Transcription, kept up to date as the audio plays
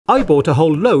I bought a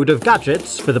whole load of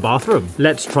gadgets for the bathroom.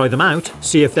 Let's try them out,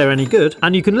 see if they're any good,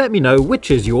 and you can let me know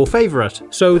which is your favourite.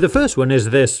 So the first one is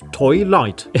this toy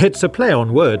light. It's a play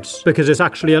on words, because it's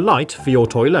actually a light for your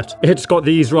toilet. It's got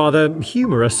these rather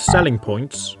humorous selling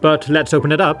points, but let's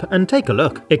open it up and take a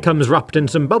look. It comes wrapped in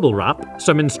some bubble wrap,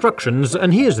 some instructions,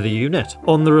 and here's the unit.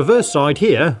 On the reverse side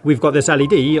here, we've got this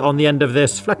LED on the end of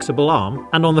this flexible arm,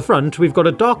 and on the front we've got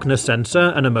a darkness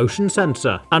sensor and a motion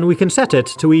sensor, and we can set it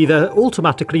to either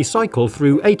automatically cycle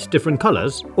through 8 different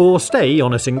colours or stay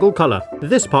on a single colour.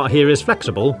 This part here is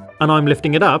flexible, and I'm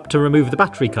lifting it up to remove the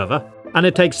battery cover, and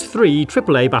it takes 3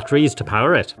 AAA batteries to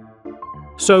power it.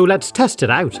 So let's test it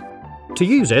out. To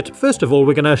use it, first of all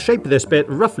we're going to shape this bit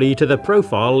roughly to the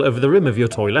profile of the rim of your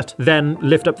toilet, then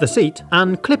lift up the seat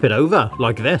and clip it over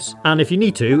like this, and if you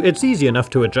need to, it's easy enough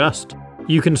to adjust.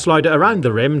 You can slide it around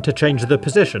the rim to change the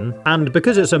position, and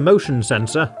because it's a motion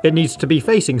sensor, it needs to be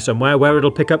facing somewhere where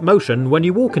it'll pick up motion when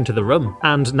you walk into the room.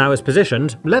 And now it's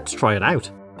positioned, let's try it out.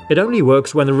 It only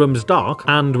works when the room's dark,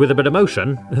 and with a bit of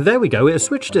motion, there we go, it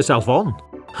switched itself on.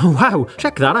 Wow,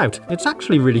 check that out, it's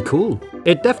actually really cool.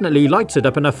 It definitely lights it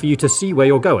up enough for you to see where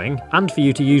you're going, and for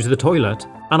you to use the toilet.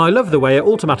 And I love the way it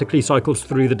automatically cycles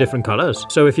through the different colours,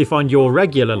 so if you find your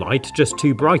regular light just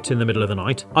too bright in the middle of the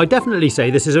night, I definitely say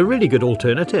this is a really good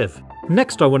alternative.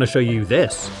 Next I want to show you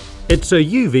this. It's a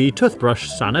UV toothbrush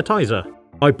sanitizer.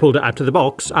 I pulled it out of the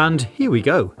box and here we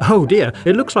go. Oh dear,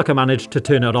 it looks like I managed to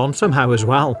turn it on somehow as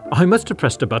well. I must have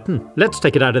pressed a button. Let's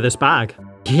take it out of this bag.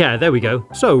 Yeah, there we go.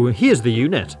 So here's the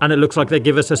unit, and it looks like they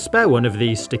give us a spare one of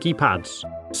these sticky pads.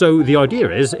 So the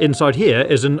idea is, inside here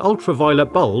is an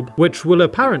ultraviolet bulb which will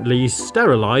apparently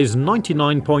sterilise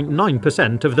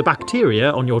 99.9% of the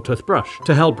bacteria on your toothbrush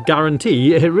to help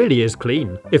guarantee it really is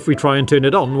clean. If we try and turn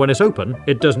it on when it's open,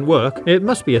 it doesn't work. It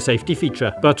must be a safety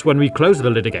feature. But when we close the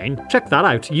lid again, check that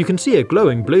out, you can see it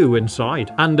glowing blue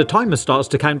inside, and the timer starts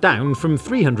to count down from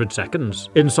 300 seconds.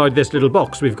 Inside this little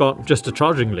box we've got just a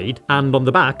charging lead, and on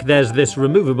the back there's this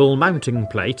removable mounting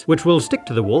plate which will stick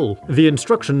to the wall. The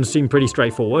instructions seem pretty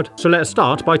straightforward, so let's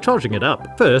start by charging it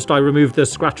up. First I removed the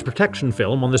scratch protection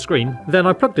film on the screen, then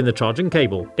I plugged in the charging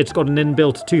cable. It's got an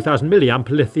inbuilt 2000 mAh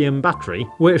lithium battery,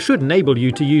 which should enable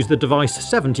you to use the device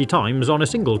 70 times on a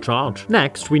single charge.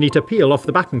 Next we need to peel off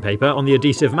the backing paper on the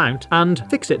adhesive mount and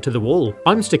fix it to the wall.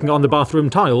 I'm sticking it on the bathroom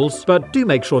tiles, but do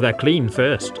make sure they're clean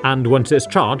first, and once it's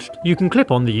charged you can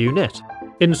clip on the unit.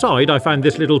 Inside I found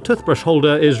this little toothbrush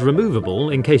holder is removable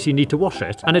in case you need to wash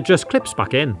it, and it just clips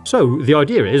back in. So the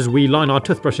idea is we line our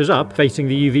toothbrushes up facing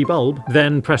the UV bulb,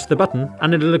 then press the button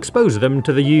and it'll expose them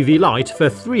to the UV light for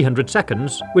 300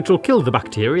 seconds, which will kill the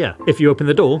bacteria. If you open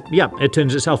the door, yeah, it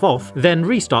turns itself off, then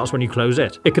restarts when you close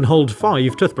it. It can hold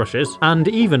 5 toothbrushes and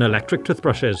even electric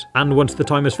toothbrushes, and once the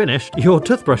timer's finished, your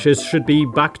toothbrushes should be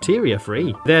bacteria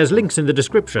free. There's links in the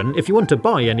description if you want to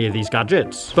buy any of these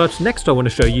gadgets. But next I want to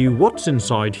show you what's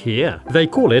inside here. They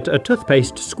call it a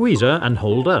toothpaste squeezer and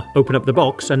holder. Open up the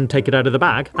box and take it out of the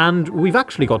bag, and we've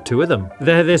actually got 2 of them.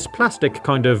 They're this plastic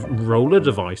kind of roller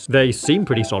device. They seem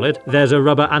pretty solid. There's a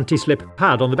rubber anti-slip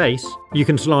pad on the base. You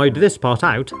can slide this part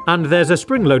out, and there's a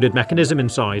spring-loaded mechanism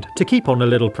inside to keep on a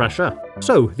little pressure.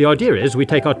 So the idea is we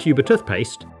take our tube of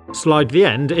toothpaste, slide the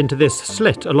end into this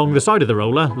slit along the side of the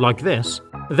roller like this,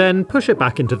 then push it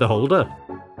back into the holder.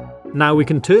 Now we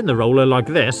can turn the roller like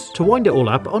this to wind it all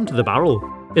up onto the barrel.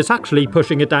 It's actually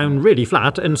pushing it down really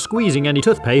flat and squeezing any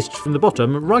toothpaste from the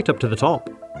bottom right up to the top.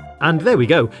 And there we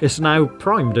go, it's now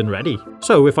primed and ready.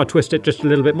 So if I twist it just a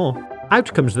little bit more,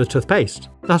 out comes the toothpaste.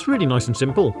 That's really nice and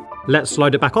simple. Let's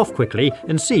slide it back off quickly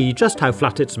and see just how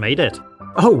flat it's made it.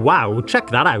 Oh wow, check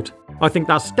that out. I think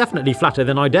that's definitely flatter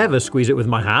than I'd ever squeeze it with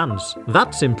my hands.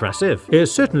 That's impressive.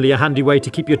 It's certainly a handy way to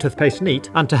keep your toothpaste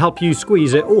neat and to help you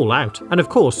squeeze it all out. And of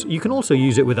course, you can also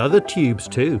use it with other tubes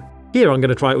too. Here I'm going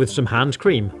to try it with some hand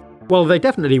cream. Well, they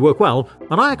definitely work well,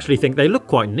 and I actually think they look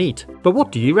quite neat. But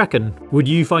what do you reckon? Would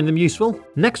you find them useful?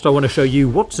 Next I want to show you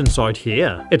what's inside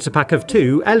here. It's a pack of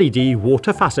 2 LED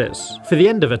water facets for the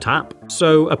end of a tap.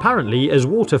 So apparently as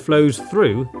water flows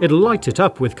through, it'll light it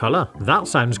up with colour. That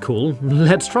sounds cool.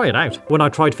 Let's try it out. When I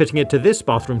tried fitting it to this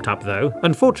bathroom tap though,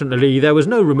 unfortunately there was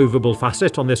no removable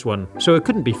facet on this one, so it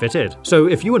couldn't be fitted. So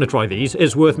if you want to try these,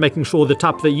 it's worth making sure the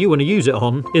tap that you want to use it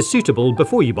on is suitable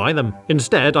before you buy them.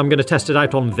 Instead, I'm going to test it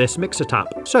out on this mixer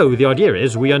tap. So the idea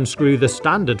is we unscrew the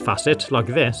standard facet like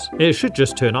this. It should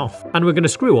just turn off, and we're going to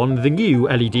screw on the new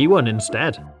LED one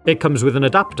instead. It comes with an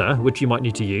adapter, which you might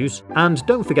need to use, and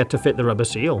don't forget to fit the rubber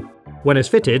seal. When it's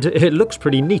fitted, it looks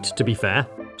pretty neat to be fair.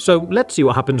 So let's see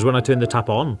what happens when I turn the tap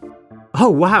on. Oh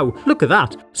wow, look at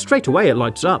that! Straight away it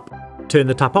lights up. turn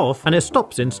the tap off and it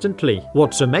stops instantly.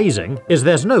 What's amazing is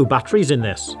there's no batteries in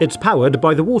this. It's powered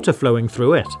by the water flowing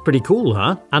through it. Pretty cool,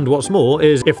 huh? And what's more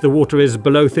is if the water is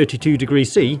below 32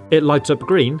 degrees C, it lights up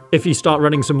green. If you start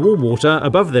running some warm water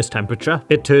above this temperature,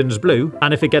 it turns blue.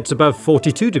 And if it gets above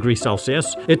 42 degrees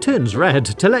Celsius, it turns red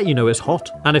to let you know it's hot.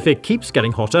 And if it keeps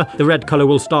getting hotter, the red colour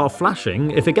will start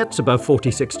flashing if it gets above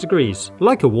 46 degrees.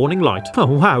 Like a warning light. Oh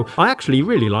wow, I actually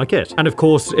really like it. And of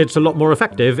course, it's a lot more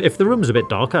effective if the room's a bit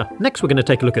darker. Next we're going to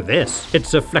take a look at this.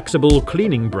 It's a flexible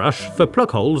cleaning brush for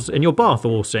plug holes in your bath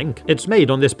or sink. It's made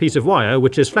on this piece of wire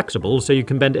which is flexible so you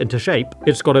can bend it into shape.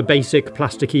 It's got a basic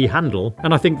plasticky handle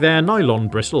and I think they're nylon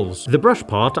bristles. The brush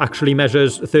part actually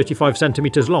measures 35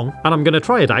 centimeters long and I'm going to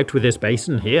try it out with this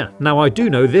basin here. Now I do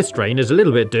know this drain is a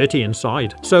little bit dirty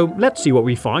inside, so let's see what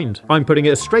we find. I'm putting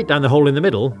it straight down the hole in the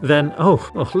middle, then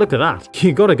oh look at that.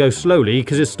 You gotta go slowly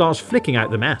because it starts flicking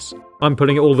out the mess. I'm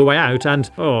pulling it all the way out and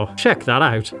oh, check that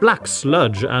out. Black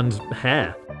sludge and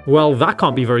hair. Well, that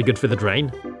can't be very good for the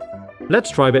drain.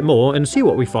 Let's try a bit more and see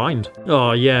what we find.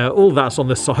 Oh yeah, all that's on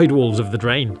the side walls of the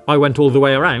drain. I went all the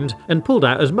way around and pulled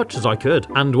out as much as I could.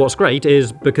 And what's great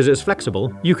is, because it's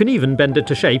flexible, you can even bend it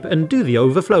to shape and do the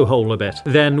overflow hole a bit.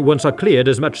 Then, once I cleared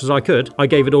as much as I could, I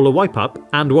gave it all a wipe up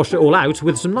and washed it all out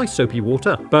with some nice soapy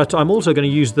water. But I'm also going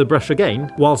to use the brush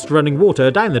again whilst running water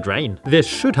down the drain. This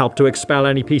should help to expel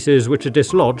any pieces which are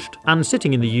dislodged and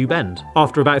sitting in the U-bend.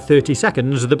 After about 30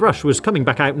 seconds, the brush was coming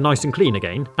back out nice and clean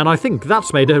again, and I think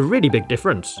that's made a really big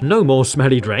difference. No more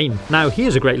smelly drain. Now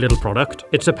here's a great little product.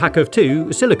 It's a pack of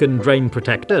 2 silicone drain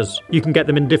protectors. You can get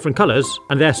them in different colours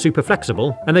and they're super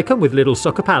flexible and they come with little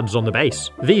sucker pads on the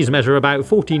base. These measure about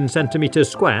 14 centimeters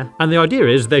square and the idea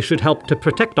is they should help to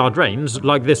protect our drains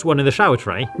like this one in the shower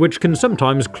tray, which can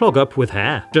sometimes clog up with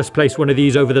hair. Just place one of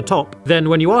these over the top, then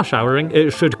when you are showering it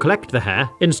should collect the hair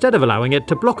instead of allowing it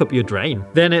to block up your drain.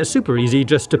 Then it's super easy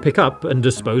just to pick up and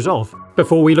dispose of.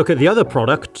 Before we look at the other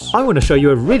products, I want to show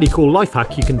you a really cool life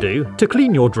hack you can do to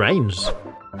clean your drains.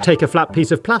 Take a flat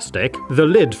piece of plastic, the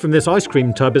lid from this ice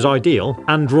cream tub is ideal,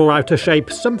 and draw out a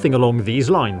shape something along these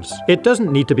lines. It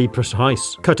doesn't need to be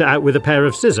precise. Cut it out with a pair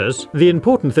of scissors. The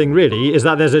important thing really is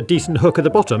that there's a decent hook at the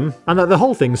bottom and that the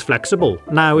whole thing's flexible.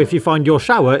 Now if you find your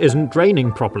shower isn't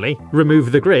draining properly,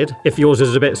 remove the grid. If yours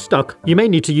is a bit stuck, you may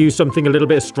need to use something a little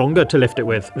bit stronger to lift it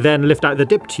with. Then lift out the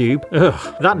dip tube.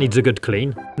 Ugh, that needs a good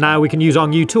clean. Now we can use our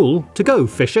new tool to go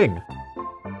fishing.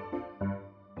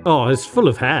 Oh, it's full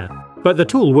of hair. But the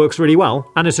tool works really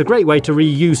well, and it's a great way to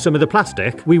reuse some of the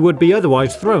plastic we would be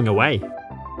otherwise throwing away.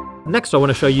 Next I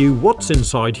want to show you what's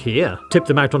inside here. Tip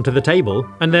them out onto the table,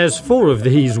 and there's 4 of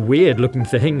these weird looking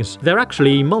things. They're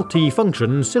actually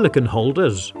multi-function silicone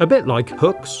holders, a bit like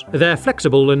hooks. They're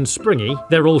flexible and springy,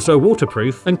 they're also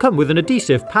waterproof, and come with an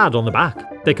adhesive pad on the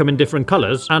back. They come in different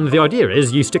colours, and the idea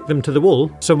is you stick them to the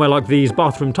wall, somewhere like these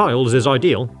bathroom tiles is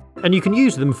ideal, and you can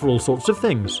use them for all sorts of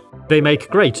things. They make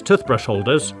great toothbrush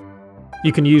holders.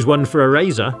 You can use one for a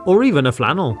razor, or even a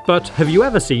flannel. But have you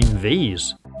ever seen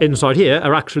these? Inside here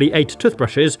are actually 8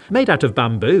 toothbrushes made out of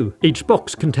bamboo. Each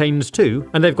box contains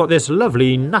 2, and they've got this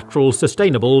lovely, natural,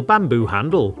 sustainable bamboo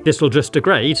handle. This will just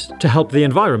degrade to help the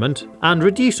environment and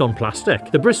reduce on plastic.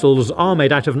 The bristles are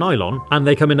made out of nylon, and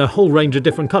they come in a whole range of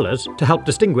different colours to help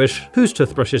distinguish whose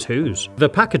toothbrush is whose. The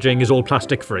packaging is all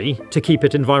plastic free to keep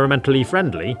it environmentally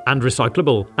friendly and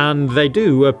recyclable, and they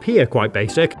do appear quite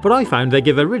basic, but I found they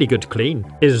give a really good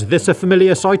clean. Is this a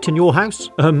familiar sight in your house?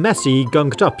 A messy,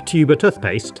 gunked up tube of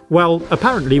toothpaste? Well,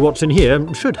 apparently what's in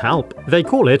here should help. They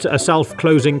call it a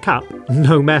self-closing cap.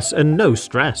 No mess and no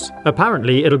stress.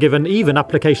 Apparently it'll give an even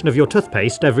application of your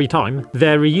toothpaste every time.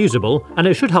 They're reusable, and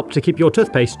it should help to keep your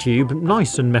toothpaste tube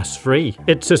nice and mess-free.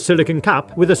 It's a silicone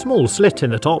cap with a small slit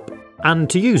in the top. And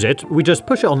to use it, we just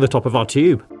push it on the top of our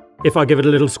tube. If I give it a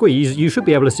little squeeze, you should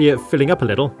be able to see it filling up a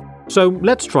little. So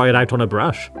let's try it out on a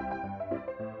brush.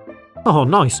 Oh,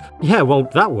 nice. Yeah, well,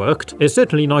 that worked. It's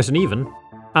certainly nice and even.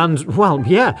 And, well,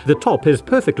 yeah, the top is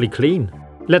perfectly clean.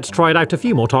 Let's try it out a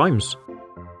few more times.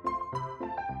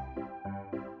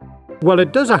 Well,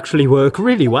 it does actually work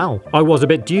really well. I was a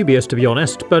bit dubious to be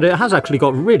honest, but it has actually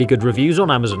got really good reviews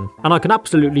on Amazon, and I can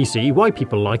absolutely see why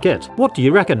people like it. What do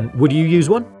you reckon? Would you use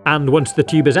one? And once the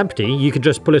tube is empty, you can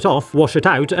just pull it off, wash it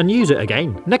out, and use it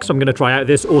again. Next I'm going to try out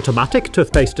this automatic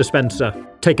toothpaste dispenser.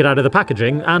 Take it out of the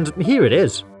packaging, and here it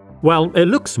is. Well, it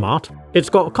looks smart. It's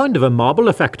got kind of a marble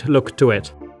effect look to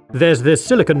it. There's this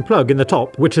silicone plug in the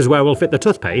top, which is where we'll fit the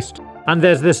toothpaste, and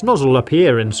there's this nozzle up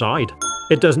here inside.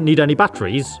 It doesn't need any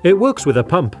batteries. It works with a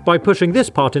pump by pushing this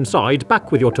part inside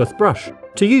back with your toothbrush.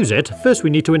 To use it, first we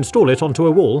need to install it onto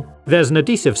a wall. There's an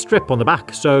adhesive strip on the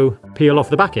back, so peel off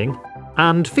the backing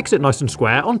and fix it nice and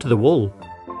square onto the wall.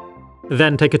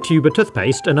 Then take a tube of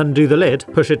toothpaste and undo the lid,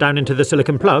 push it down into the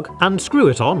silicone plug, and screw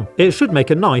it on. It should make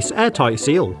a nice airtight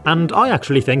seal, and I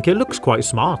actually think it looks quite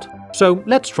smart. So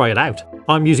let's try it out.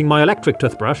 I'm using my electric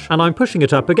toothbrush and I'm pushing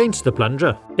it up against the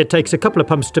plunger. It takes a couple of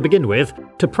pumps to begin with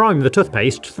to prime the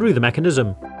toothpaste through the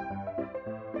mechanism.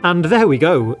 And there we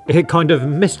go, it kind of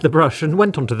missed the brush and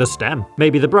went onto the stem.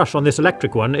 Maybe the brush on this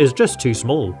electric one is just too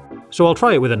small. So I'll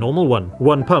try it with a normal one.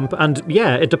 One pump and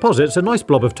yeah, it deposits a nice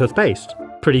blob of toothpaste.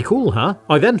 Pretty cool, huh?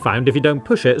 I then found if you don't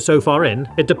push it so far in,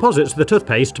 it deposits the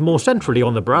toothpaste more centrally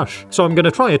on the brush. So I'm going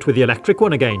to try it with the electric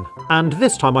one again. And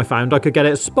this time I found I could get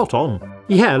it spot on.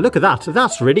 Yeah, look at that,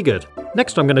 that's really good.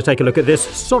 Next I'm going to take a look at this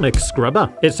Sonic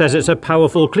Scrubber. It says it's a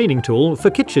powerful cleaning tool for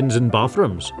kitchens and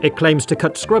bathrooms. It claims to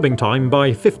cut scrubbing time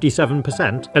by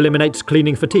 57%, eliminates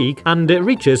cleaning fatigue, and it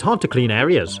reaches hard to clean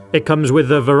areas. It comes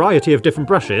with a variety of different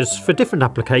brushes for different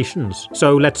applications.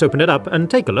 So let's open it up and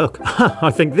take a look.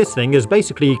 I think this thing is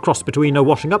basically crossed between a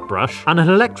washing up brush and an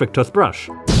electric toothbrush.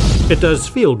 It does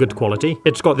feel good quality.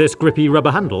 It's got this grippy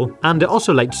rubber handle, and it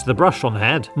oscillates the brush on the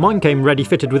head. Mine came ready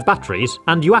fitted with batteries,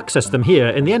 and you access them here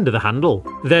in the end of the handle.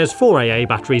 There's 4 AA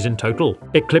batteries in total.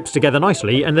 It clips together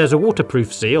nicely, and there's a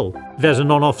waterproof seal. There's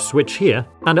an on-off switch here,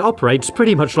 and it operates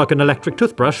pretty much like an electric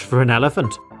toothbrush for an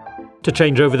elephant. To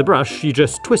change over the brush, you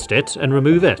just twist it and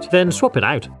remove it, then swap it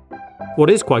out. What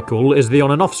is quite cool is the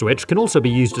on and off switch can also be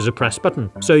used as a press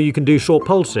button, so you can do short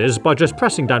pulses by just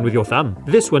pressing down with your thumb.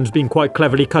 This one's been quite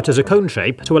cleverly cut as a cone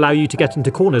shape to allow you to get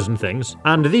into corners and things,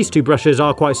 and these two brushes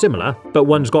are quite similar, but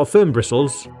one's got firm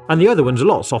bristles, and the other one's a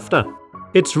lot softer.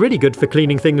 It's really good for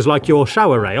cleaning things like your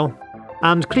shower rail,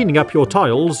 and cleaning up your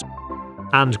tiles,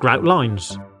 and grout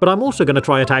lines. But I'm also going to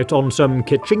try it out on some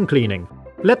kitchen cleaning.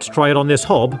 Let's try it on this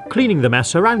hob, cleaning the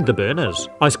mess around the burners.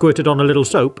 I squirted on a little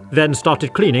soap, then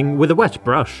started cleaning with a wet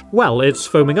brush. Well, it's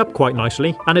foaming up quite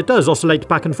nicely, and it does oscillate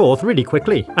back and forth really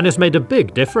quickly, and it's made a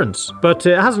big difference. But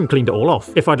it hasn't cleaned it all off.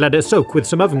 If I'd let it soak with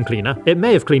some oven cleaner, it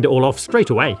may have cleaned it all off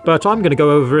straight away. But I'm going to go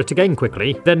over it again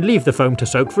quickly, then leave the foam to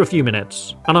soak for a few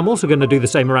minutes. And I'm also going to do the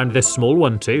same around this small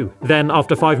one too. Then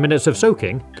after 5 minutes of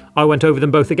soaking, I went over them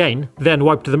both again, then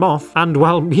wiped them off, and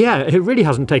well, yeah, it really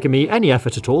hasn't taken me any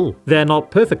effort at all. They're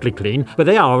not perfectly clean, but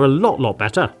they are a lot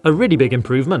better. A really big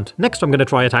improvement. Next I'm going to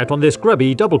try it out on this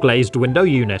grubby double glazed window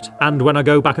unit, and when I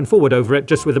go back and forward over it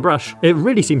just with a brush, it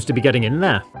really seems to be getting in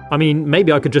there. I mean,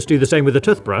 maybe I could just do the same with a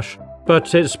toothbrush,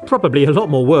 but it's probably a lot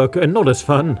more work and not as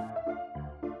fun.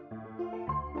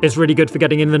 It's really good for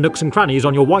getting in the nooks and crannies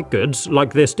on your white goods,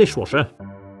 like this dishwasher.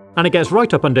 And it gets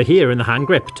right up under here in the hand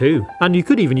grip too. And you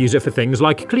could even use it for things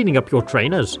like cleaning up your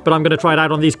trainers. But I'm going to try it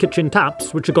out on these kitchen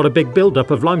taps, which have got a big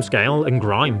build-up of limescale and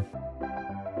grime.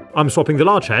 I'm swapping the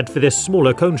large head for this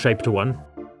smaller cone-shaped one.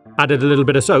 Added a little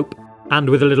bit of soap, and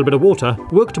with a little bit of water,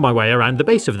 worked my way around the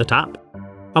base of the tap.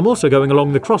 I'm also going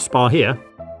along the crossbar here,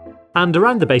 and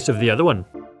around the base of the other one.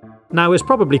 Now it's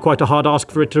probably quite a hard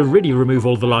ask for it to really remove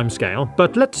all the limescale,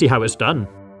 but let's see how it's done.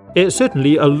 It's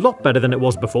certainly a lot better than it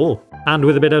was before, and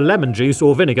with a bit of lemon juice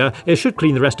or vinegar, it should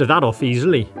clean the rest of that off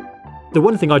easily. The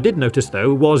one thing I did notice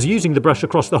though was using the brush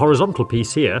across the horizontal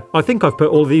piece here, I think I've put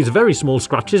all these very small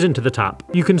scratches into the tap.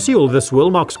 You can see all the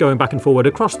swirl marks going back and forward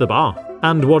across the bar.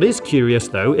 And what is curious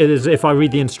though is if I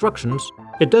read the instructions,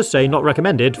 it does say not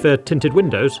recommended for tinted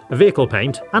windows, vehicle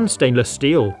paint, and stainless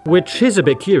steel, which is a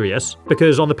bit curious,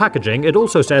 because on the packaging it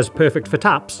also says perfect for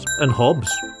taps and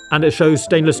hobs, and it shows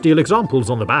stainless steel examples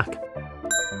on the back.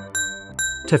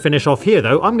 To finish off here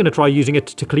though, I'm going to try using it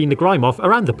to clean the grime off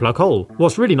around the plug hole.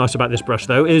 What's really nice about this brush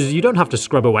though is you don't have to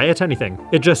scrub away at anything.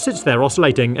 It just sits there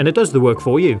oscillating and it does the work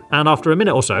for you. And after a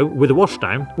minute or so, with a wash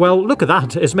down, well look at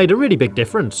that, it's made a really big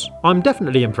difference. I'm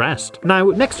definitely impressed. Now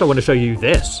next I want to show you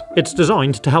this. It's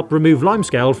designed to help remove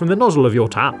limescale from the nozzle of your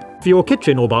tap, for your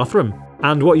kitchen or bathroom.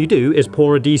 And what you do is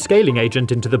pour a descaling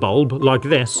agent into the bulb, like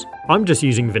this. I'm just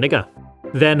using vinegar.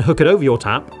 Then hook it over your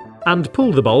tap, and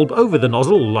pull the bulb over the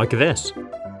nozzle like this.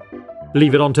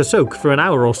 Leave it on to soak for an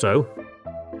hour or so,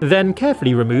 then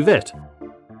carefully remove it.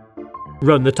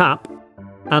 Run the tap,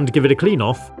 and give it a clean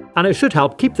off, and it should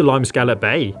help keep the limescale at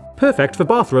bay. Perfect for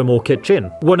bathroom or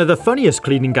kitchen. One of the funniest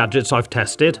cleaning gadgets I've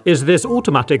tested is this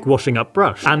automatic washing up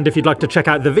brush, and if you'd like to check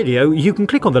out the video, you can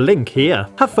click on the link here.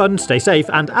 Have fun, stay safe,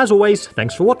 and as always,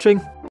 thanks for watching.